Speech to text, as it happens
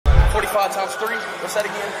45 times 3. What's that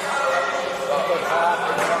again?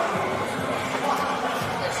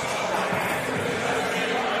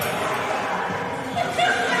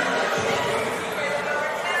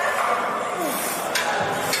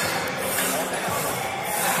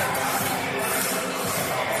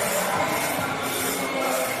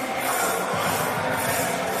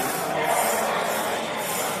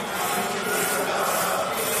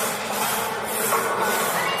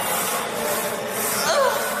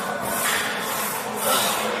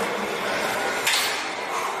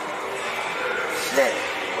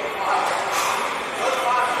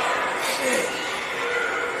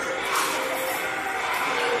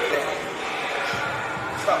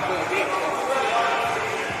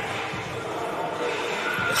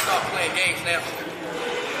 Let's stop playing games now.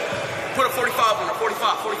 Put a 45 on there. 45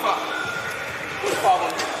 on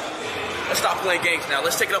there. Let's stop playing games now.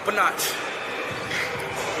 Let's take it up a notch.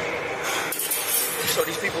 Show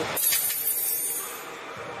these people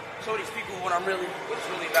what it's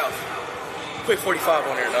really about. Quick 45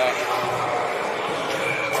 on there, dog.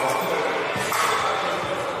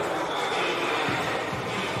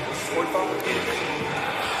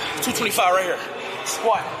 225 right here.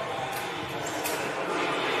 Squat.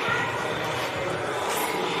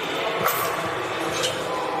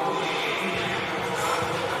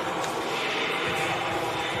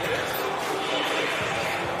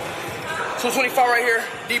 $225 right here,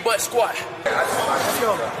 D-butt squat. Let's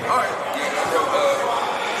go. All right.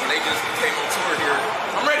 They just came on tour here.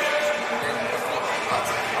 I'm ready.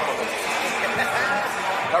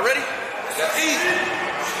 Y'all ready? That's easy.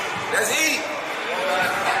 That's easy.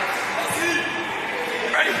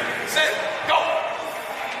 Ready, set, go.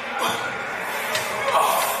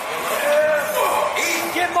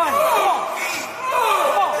 Get money. Come on.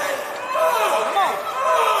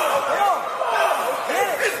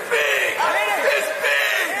 It's big. It's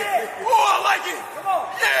big. Oh, I like it. Come on.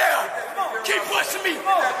 Yeah. Keep pushing me.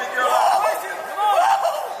 Come on.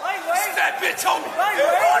 Sit that bitch on me.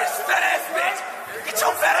 Oh, this fat ass bitch. Get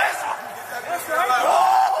your fat ass off. That's right.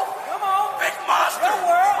 Oh, Come on. big monster. Don't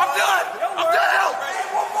worry. I'm done. I'm done.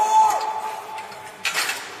 One more.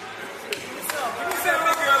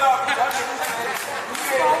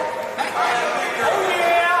 Oh,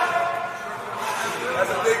 yeah.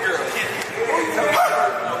 That's a big girl.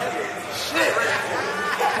 Shit.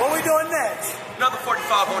 What we doing next? Another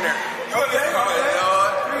 45 on there. Okay.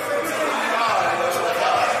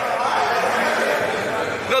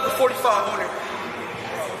 Another 45 on there.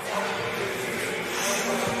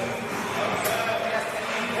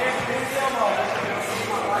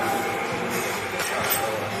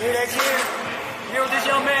 You hear that, kid? You hear what this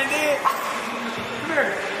young man did? Come here.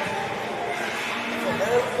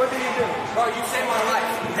 What did he do? Bro, you saved my life.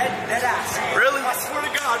 That ass. Really? I swear to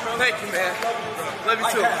God, bro. Thank you, man. Love you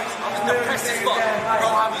too. I'm depressed as fuck. Bro,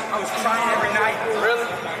 I was crying every night. Really?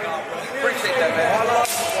 Appreciate that, man.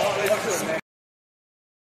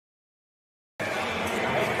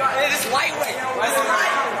 It's lightweight. It's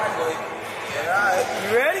lightweight.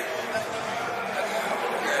 You ready?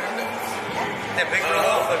 That big girl.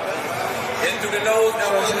 In through the nose, down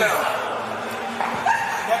through the mouth.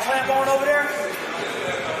 That clamp on over there?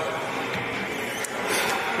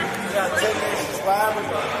 Yeah, 10 minutes.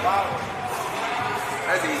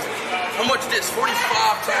 That's easy. How much is this? 45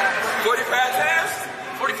 times? 45 times?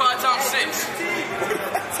 45 times 6.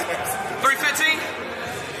 315?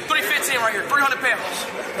 315 right here. 300 pounds.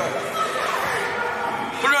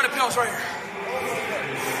 300 pounds right here.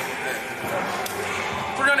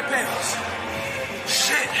 300 pounds.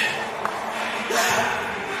 Shit.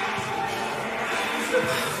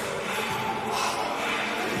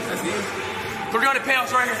 That's easy. 300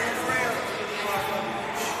 pounds right here.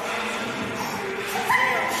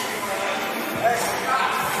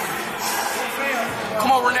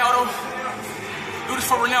 Come on, Ronaldo. Do this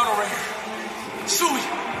for Ronaldo right here. Stewie,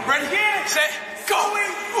 ready? Set, go.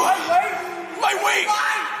 Lightweight. Lightweight.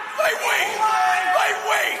 Lightweight.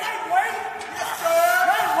 Lightweight.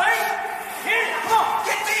 Lightweight. Hit it. Come on.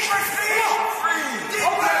 Get deeper, Steve.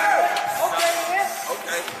 Okay. Okay, man.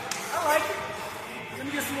 Okay. I like it. Let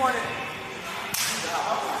me get some more in.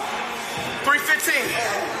 315.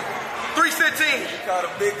 315. You caught a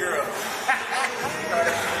big girl.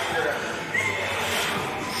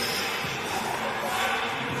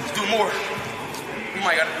 Let's do more. We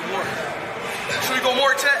might gotta do more. Should we go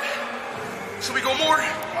more, Chet? Should we go more?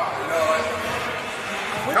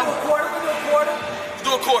 We'll do a quarter. Let's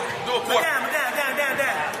do a quarter. Do a quarter. Down.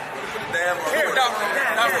 Put a dam on it. Here, down row.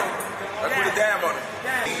 Down row. Let's put a dam on it.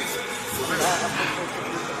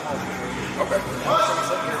 Okay.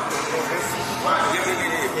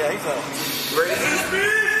 Yeah, he's up. Ready?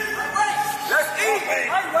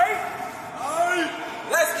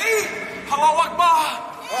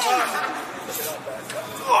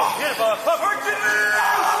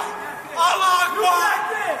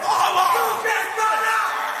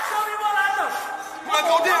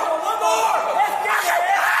 gotta go down. One more. Let's get it.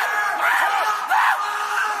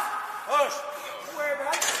 Push. Don't worry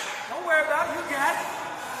about it. Don't worry about it. You got it.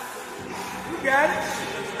 You got it.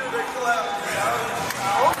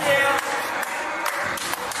 Oh, yeah.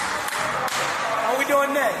 What are we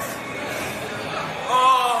doing next?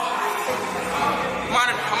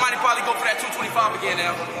 I might probably go for that 225 again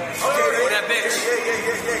now. Okay. For that bench.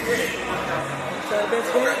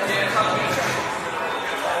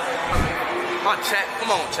 Come on, chat.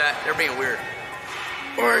 Come on, chat. They're being weird.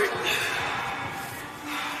 All right.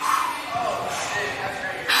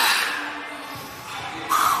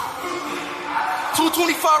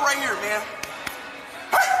 $225 right here, man.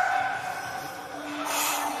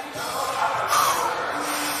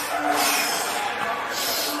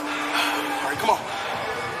 All right, come on.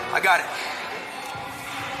 I got it.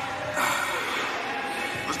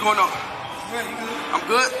 What's going on? Good, you good? I'm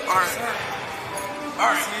good? All right.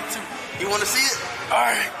 All right. See it too. You want to see it? All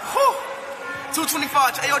right. Whew.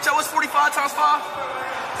 225. Hey, yo, chat, what's 45 times 5?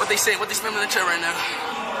 What they say? What they spending in the chat right now?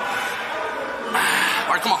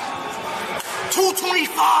 All right, come on.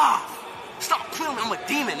 225. Stop playing. I'm a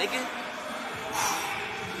demon, nigga.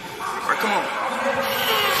 All right, come on.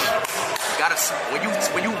 Gotta, when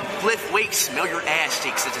you lift weights, smell your ass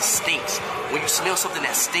cheeks. It just stinks. When you smell something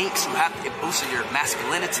that stinks, you have it boosts your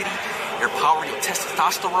masculinity, your power, your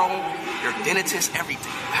testosterone, your dentitus, everything.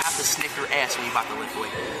 You have to sniff your ass when you about to lift weight.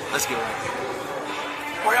 Let's get right.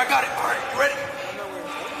 All right, I got it. All right, you ready?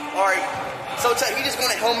 All right. So Chad, you just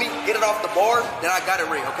gonna help me get it off the bar, then I got it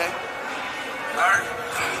ready, okay? All right.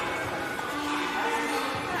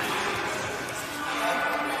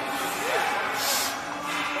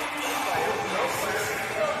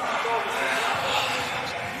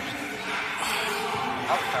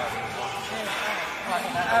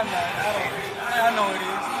 I know it is.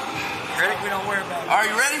 Ready? We don't worry about it. All right,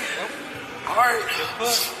 you ready? Nope. All right.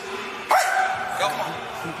 Push. Go.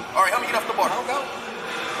 All right, help me get off the bar. Go.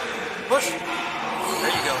 Push. There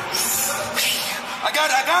you go. I got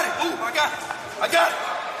it. Ooh, I got it.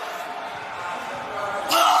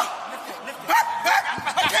 Lift it.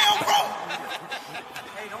 Damn, bro.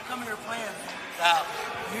 Hey, don't come here playing. Stop.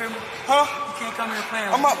 You hear me? Huh? You can't come here playing.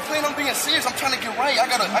 I'm not playing. I'm being serious. I'm trying to get right. I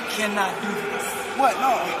cannot do this. What?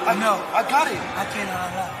 No. No. I got it. I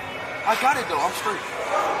cannot allow. I got it, though. I'm straight.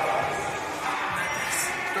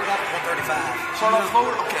 Start off at 135. Start off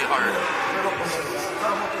lower? Okay, all right.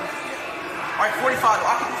 All right, 45, though.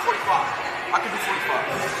 I can do 45. I can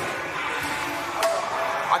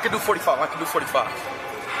do 45.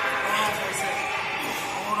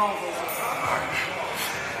 Hold on,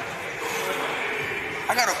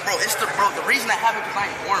 Bro, the reason I have it because I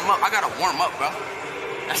ain't warm up. I gotta warm up, bro.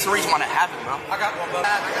 That's the reason why I have it, bro. I got one, bro. All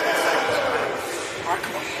right,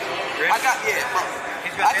 come on. Bro. I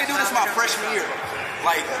can do this my freshman year.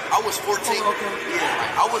 Like, I was 14. Okay. Yeah,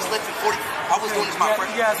 like, I was lifting 40. I was doing this my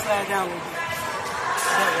freshman year. You gotta slide down a little bit.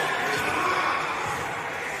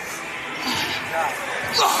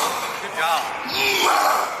 Good job.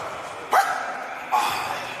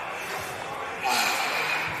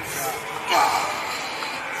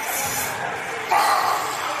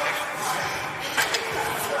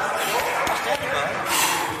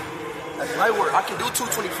 That's light work. I can do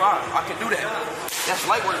 225. I can do that. That's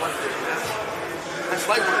light work right there, man. That's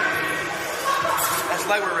light work. That's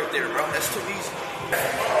light work right there, bro. That's too easy.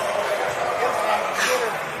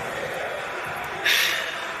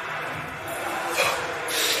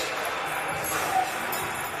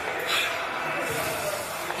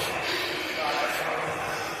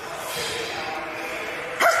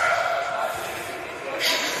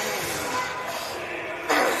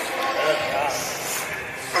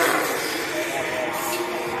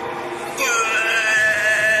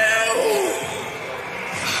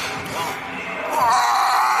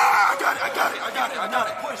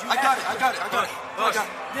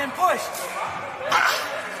 Then push.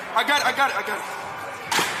 I got it. Good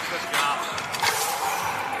job.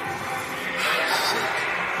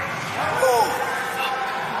 Oh.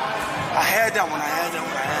 I had that one.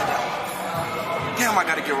 Damn, I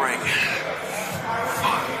gotta get right.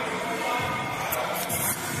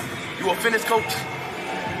 You a fitness coach?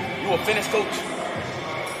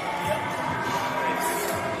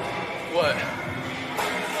 What?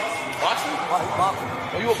 Boxing?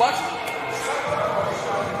 Oh, you a boxer?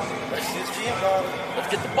 Let's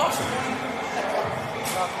get the boxing.